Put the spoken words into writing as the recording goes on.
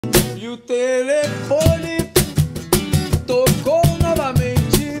o telefone tocou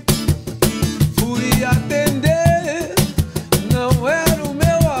novamente. Fui atender, não era o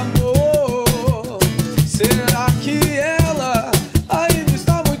meu amor. Será que ela ainda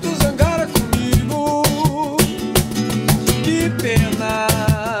está muito zangada comigo? Que pena,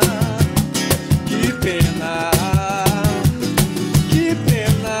 que pena, que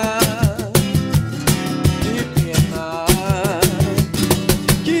pena, que pena,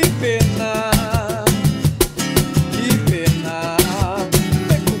 que pena, que pena,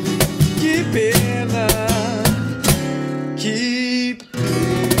 que pena, que pena.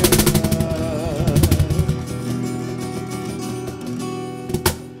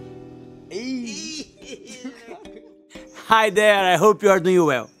 Hi there, I hope you are doing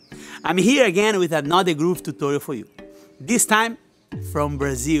well. I'm here again with another groove tutorial for you. This time from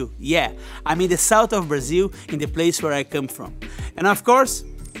Brazil. Yeah, I'm in the south of Brazil, in the place where I come from. And of course,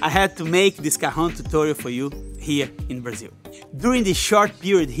 I had to make this cajon tutorial for you here in Brazil. During this short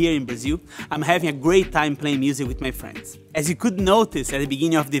period here in Brazil, I'm having a great time playing music with my friends, as you could notice at the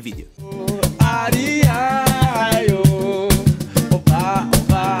beginning of the video. Vai,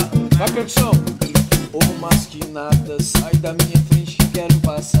 Percussion! Oh, mas que nada, sai da minha frente que quero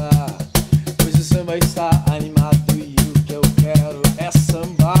passar. Pois o samba está animado e o que eu quero é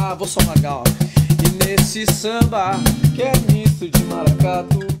sambar. Vou só largar, ó. E nesse samba que é misto de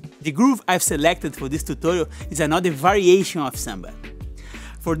maracatu. The groove I've selected for this tutorial is another variation of samba.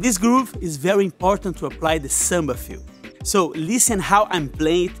 For this groove, it's very important to apply the samba feel. So listen how I'm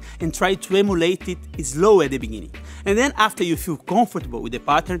playing it and try to emulate it slow at the beginning. And then after you feel comfortable with the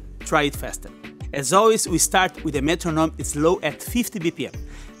pattern, try it faster. As always, we start with the metronome slow at 50 BPM,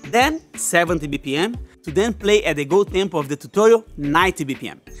 then 70 BPM, to then play at the go tempo of the tutorial, 90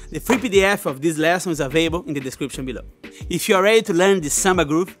 BPM. The free PDF of this lesson is available in the description below. If you are ready to learn this samba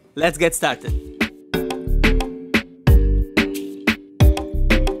groove, let's get started.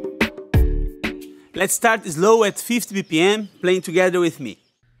 Let's start slow at 50 BPM, playing together with me.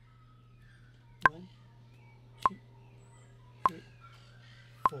 1, 2, 3,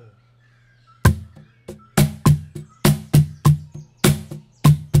 4.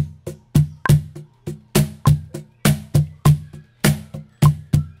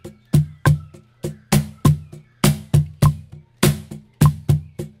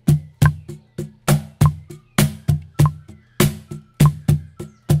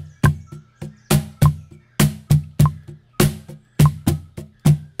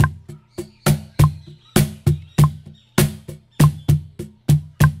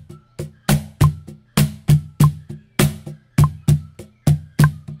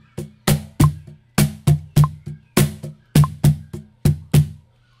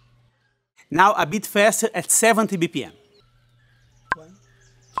 Now a bit faster at 70 BPM. 1,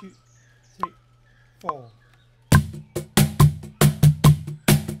 2, 3, 4.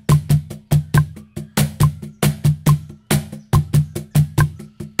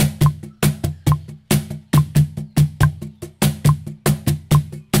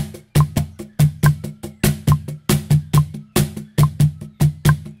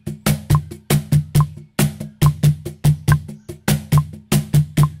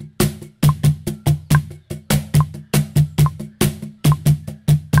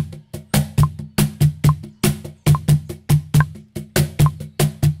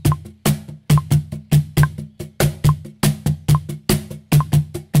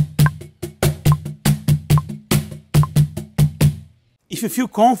 If you feel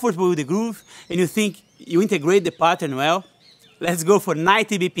comfortable with the groove and you think you integrate the pattern well, let's go for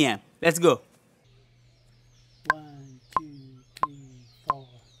 90 BPM. Let's go. 1, 2, 3, 4.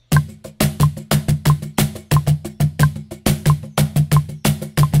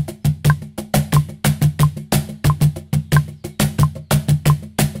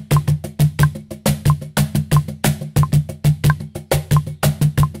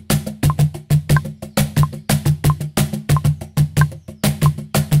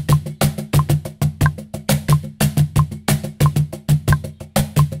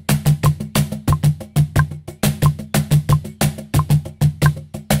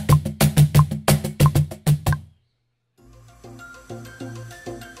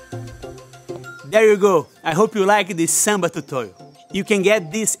 There you go. I hope you like this samba tutorial. You can get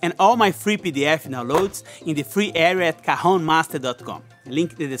this and all my free PDF downloads in the free area at cajonmaster.com.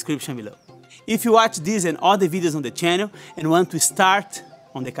 Link in the description below. If you watch this and other videos on the channel and want to start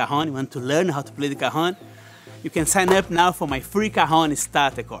on the cajon, you want to learn how to play the cajon, you can sign up now for my free cajon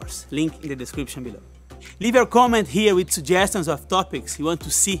starter course. Link in the description below. Leave your comment here with suggestions of topics you want to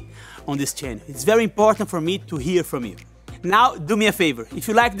see on this channel. It's very important for me to hear from you. Now do me a favor, if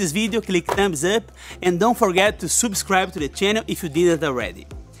you like this video, click thumbs up and don't forget to subscribe to the channel if you didn't already.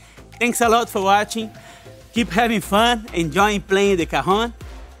 Thanks a lot for watching, keep having fun, enjoying playing the cajon,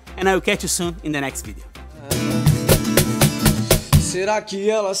 and I will catch you soon in the next video. Será que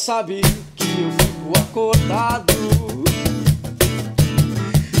ela sabe que eu fico acordado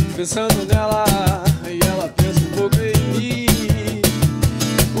pensando nela?